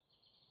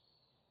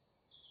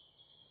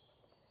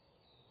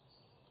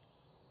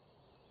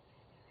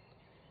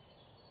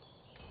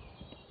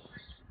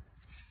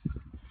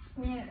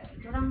sebenarnya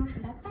diorang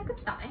datang ke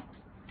tak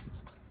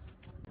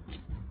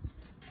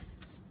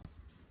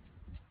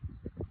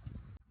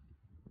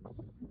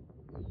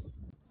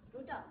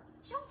Raudhah,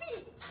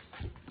 Syafiq!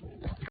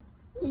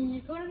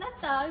 Korang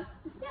datang?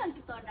 Jangan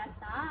kita orang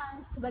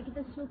datang. Sebab kita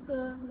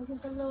suka makan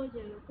telur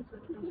je. Sebab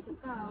kita suka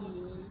kau.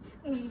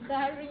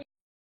 Garing.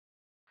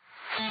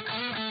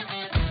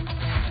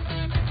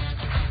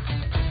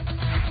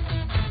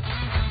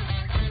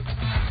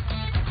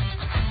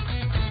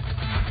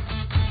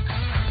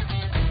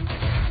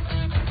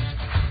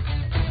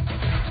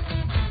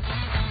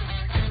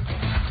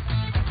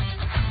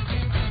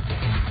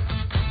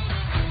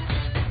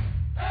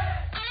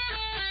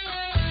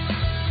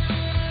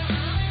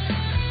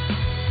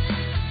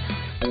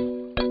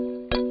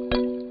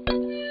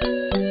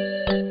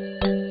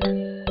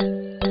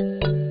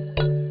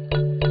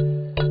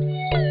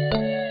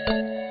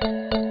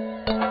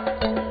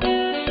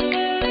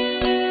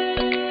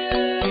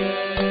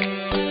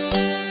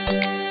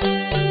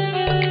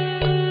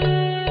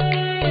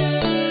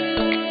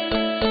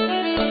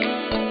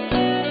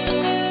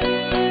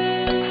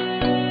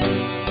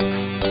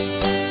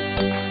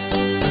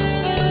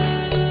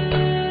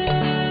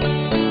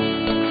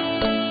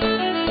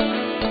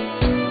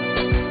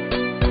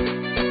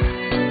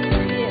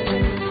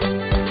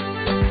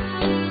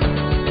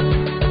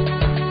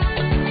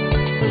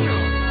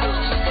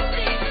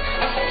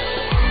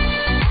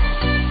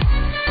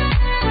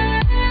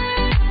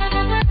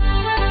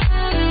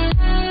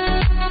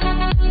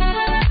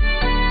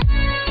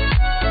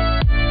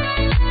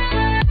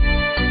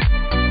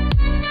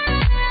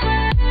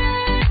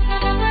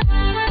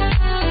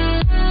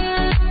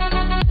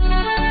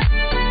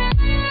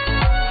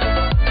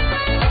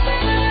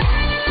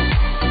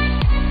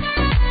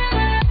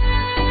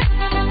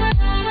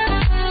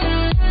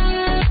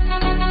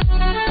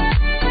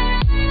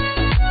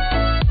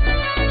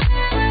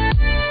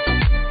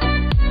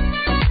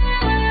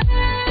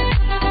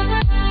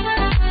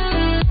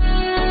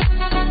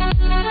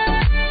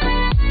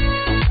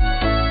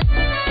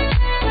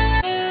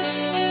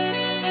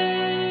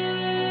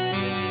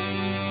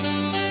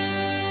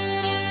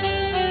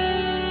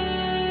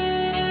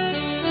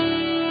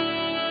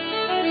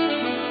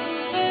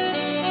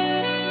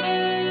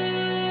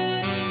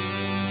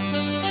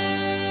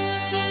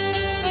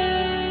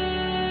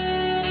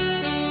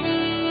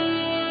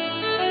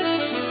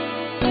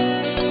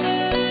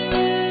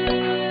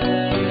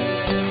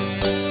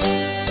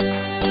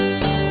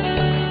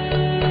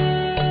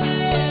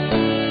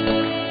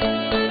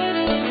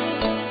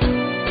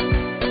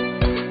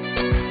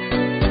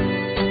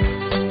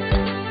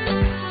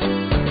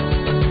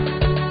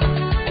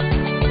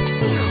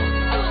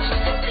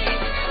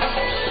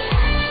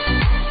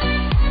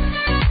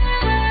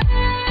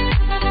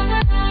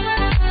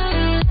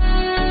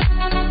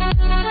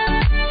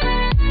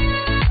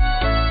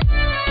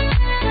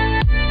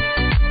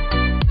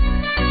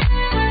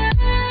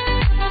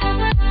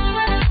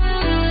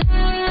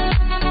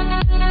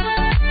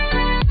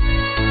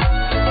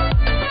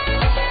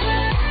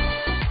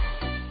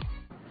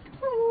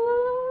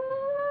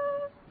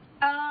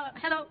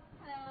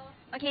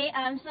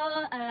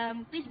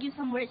 Please give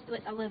some words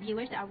towards our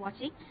viewers that are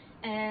watching,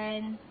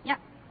 and yeah.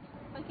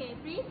 Okay,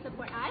 please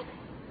support us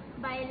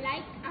by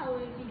like our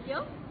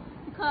video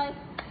because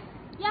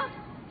yeah,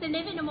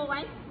 Sendevi number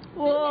 1.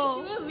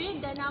 Whoa. Next we'll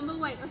win the number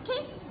 1.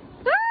 Okay.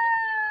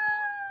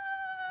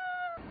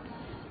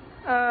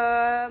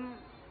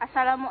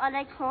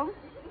 Assalamualaikum.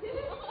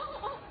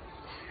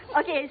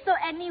 Okay, so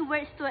any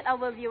words to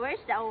our viewers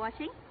that are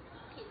watching?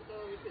 Okay, so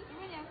we put so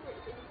many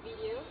efforts in this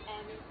video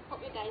and hope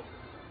you guys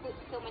put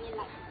so many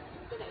likes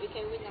so that we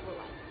can win number 1.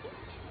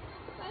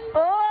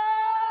 Oh!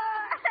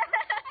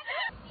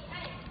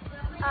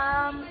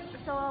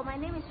 So my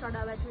name is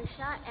Raudhah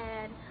Batrisyia,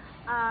 and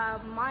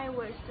my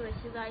words to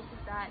you guys is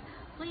that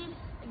please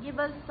give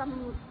us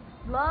some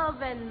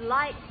love and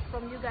likes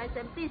from you guys,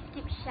 and please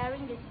keep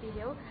sharing this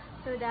video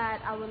so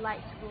that our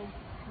likes will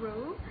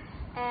grow.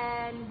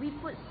 And we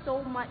put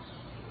so much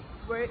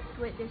work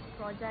with this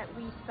project,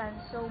 we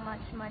spend so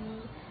much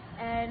money,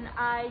 and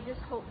I just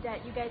hope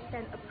that you guys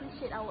can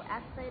appreciate our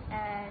effort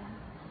and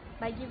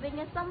by giving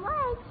us some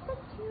likes.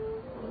 Thank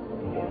you.